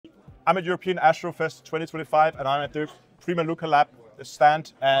I'm at European AstroFest 2025, and I'm at the PrimaLuca Lab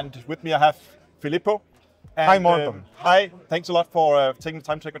stand. And with me I have Filippo. And, hi, Morten. Hi, thanks a lot for taking the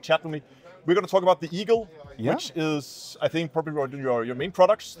time to take a chat with me. We're going to talk about the Eagle, which is, I think, probably your main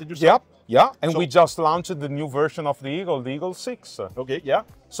products. Did you say? Yeah. And we just launched the new version of the Eagle 6. Okay, yeah.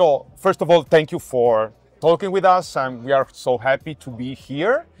 So, first of all, thank you for talking with us, and we are so happy to be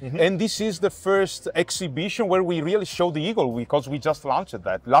here. And this is the first exhibition where we really show the Eagle, because we just launched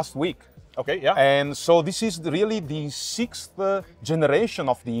that last week. Okay, yeah. And so this is really the 6th generation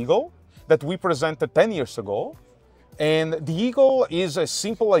of the Eagle that we presented 10 years ago. And the Eagle is a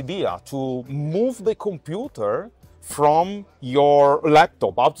simple idea to move the computer from your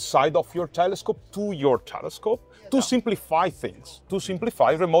laptop outside of your telescope to your telescope to simplify things, to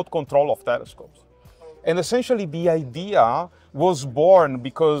simplify remote control of telescopes. And essentially the idea was born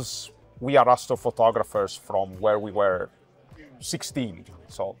because we are astrophotographers from where we were 16,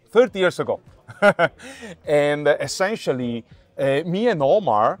 so 30 years ago. And essentially me and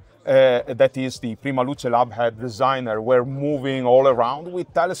Omar, that is the PrimaLuca Lab head designer, were moving all around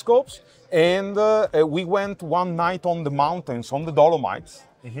with telescopes, and we went one night on the mountains, on the Dolomites,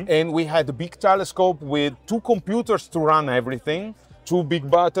 and we had a big telescope with 2 computers to run everything, 2 big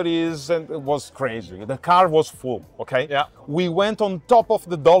batteries, and it was crazy. The car was full, okay? Yeah. We went on top of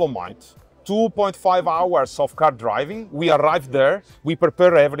the Dolomite, 2.5 hours of car driving. We arrived there, we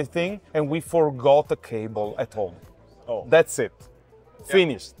prepared everything, and we forgot a cable at home. Oh. That's it.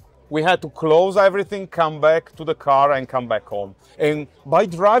 Finished. We had to close everything, come back to the car, and come back home. And by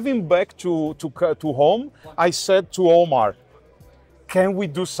driving back to home, I said to Omar, can we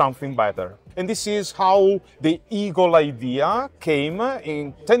do something better? And this is how the Eagle idea came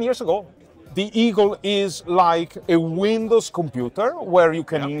in 10 years ago. The Eagle is like a Windows computer where you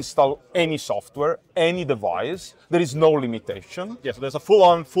can install any software, any device. There is no limitation. Yeah, so there's a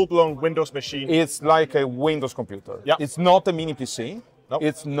full-blown Windows machine. It's like a Windows computer. Yeah. It's not a mini PC. Nope.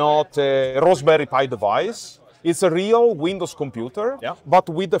 It's not a Raspberry Pi device. It's a real Windows computer, but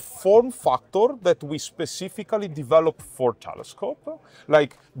with a form factor that we specifically developed for telescope.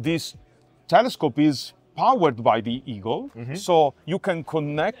 Like this telescope is powered by the Eagle, so you can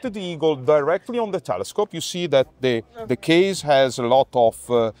connect the Eagle directly on the telescope. You see that the case has a lot of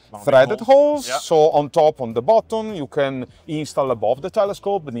threaded holes, so on top, on the bottom, you can install above the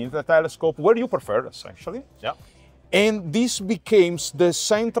telescope, beneath the telescope, where you prefer, essentially. Yeah. And this becomes the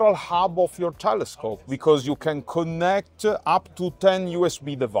central hub of your telescope, because you can connect up to 10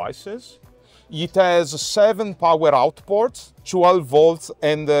 USB devices. It has 7 power outputs, 12 volts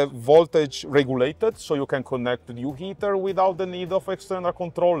and voltage regulated, so you can connect the new heater without the need of external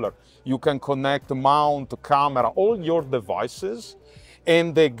controller. You can connect, mount, camera, all your devices.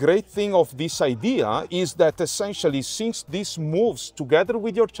 And the great thing of this idea is that essentially, since this moves together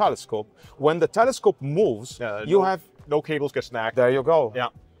with your telescope, when the telescope moves, you have... No cables get snagged. There you go. Yeah.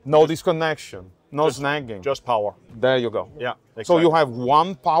 No disconnection, no snagging. Just power. There you go. Yeah, exactly. So you have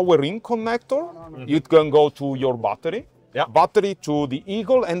one power in connector. It can go to your battery, battery to the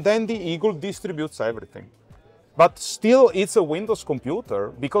Eagle, and then the Eagle distributes everything. But still, it's a Windows computer,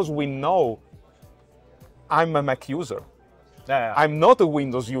 because we know I'm a Mac user. I'm not a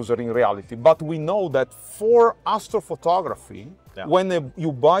Windows user in reality, but we know that for astrophotography, when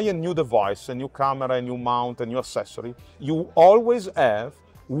you buy a new device, a new camera, a new mount, a new accessory, you always have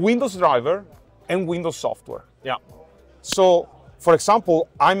Windows driver and Windows software. Yeah. So, for example,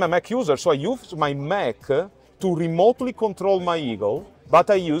 I'm a Mac user, so I use my Mac to remotely control my Eagle, but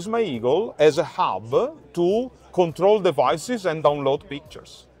I use my Eagle as a hub to control devices and download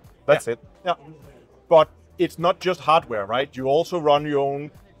pictures. That's it. Yeah. But it's not just hardware, right? You also run your own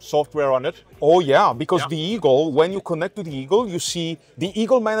software on it. Oh yeah, because the Eagle, when you connect to the Eagle, you see the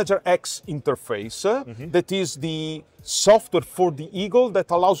Eagle Manager X interface. That is the software for the Eagle that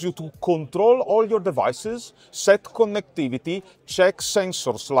allows you to control all your devices, set connectivity, check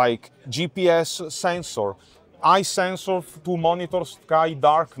sensors like GPS sensor, eye sensor to monitor sky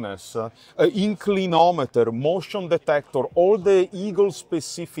darkness, inclinometer, motion detector, all the Eagle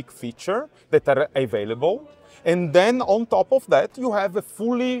specific features that are available. And then on top of that, you have a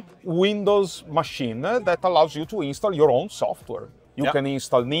fully Windows machine that allows you to install your own software. You can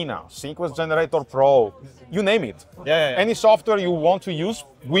install Nina, Sequence Generator Pro, you name it. Any software you want to use,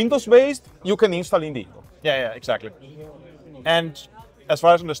 Windows-based, you can install in the Eagle. Yeah, exactly. And as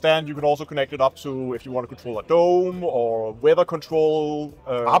far as I understand, you can also connect it up to, if you want to control a dome or weather control.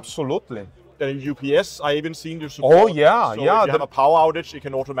 Absolutely. Then UPS, I even seen you support. Oh yeah, so if you have a power outage, it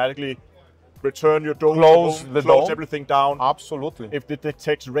can automatically return your dome, close the dome, everything down. Absolutely. If it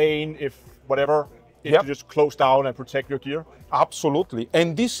detects rain, if whatever. is to just close down and protect your gear. Absolutely.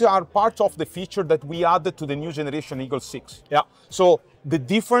 And these are parts of the feature that we added to the new generation Eagle 6. Yeah. So the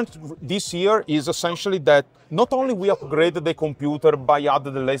difference this year is essentially that not only we upgraded the computer by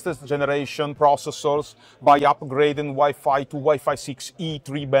adding the latest generation processors, by upgrading Wi-Fi to Wi-Fi 6E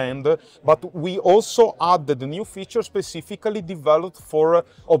 3-band, but we also added the new feature specifically developed for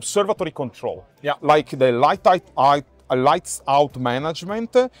observatory control. Yeah. Like the lights out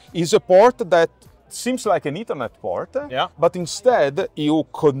management is a port that seems like an Ethernet port, but instead you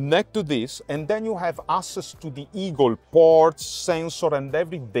connect to this and then you have access to the Eagle ports, sensor and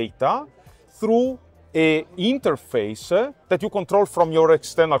every data through an interface that you control from your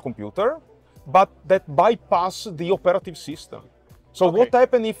external computer, but that bypass the operative system. So what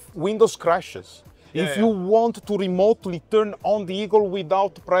happens if Windows crashes? If you want to remotely turn on the Eagle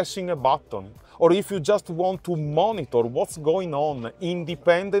without pressing a button, or if you just want to monitor what's going on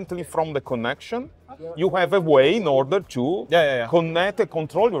independently from the connection, you have a way in order to connect and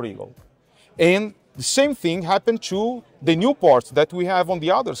control your Eagle. And the same thing happened to the new ports that we have on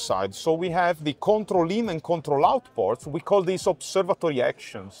the other side. So we have the control in and control out ports. We call these observatory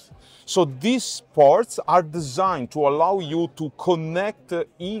actions. So these ports are designed to allow you to connect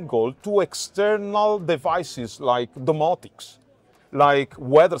Eagle to external devices like domotics, like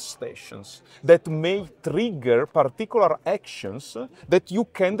weather stations, that may trigger particular actions that you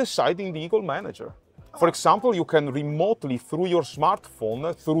can decide in the Eagle Manager. For example, you can remotely, through your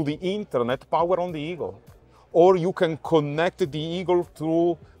smartphone, through the internet, power on the Eagle. Or you can connect the Eagle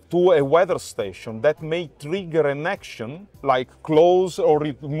to a weather station that may trigger an action, like close or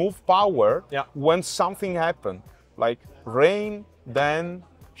remove power when something happens, like rain, then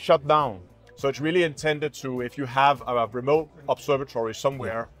shut down. So it's really intended to, if you have a remote observatory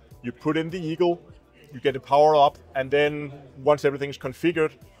somewhere, you put in the Eagle, you get the power up, and then once everything's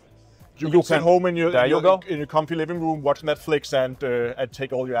configured, you can sit home in your comfy living room, watch Netflix, and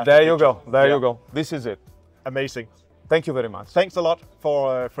take all your. There you go. There you go. This is it. Amazing. Thank you very much. Thanks a lot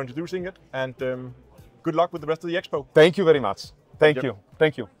for introducing it, and good luck with the rest of the expo. Thank you very much. Thank you.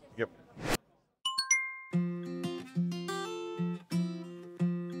 Thank you.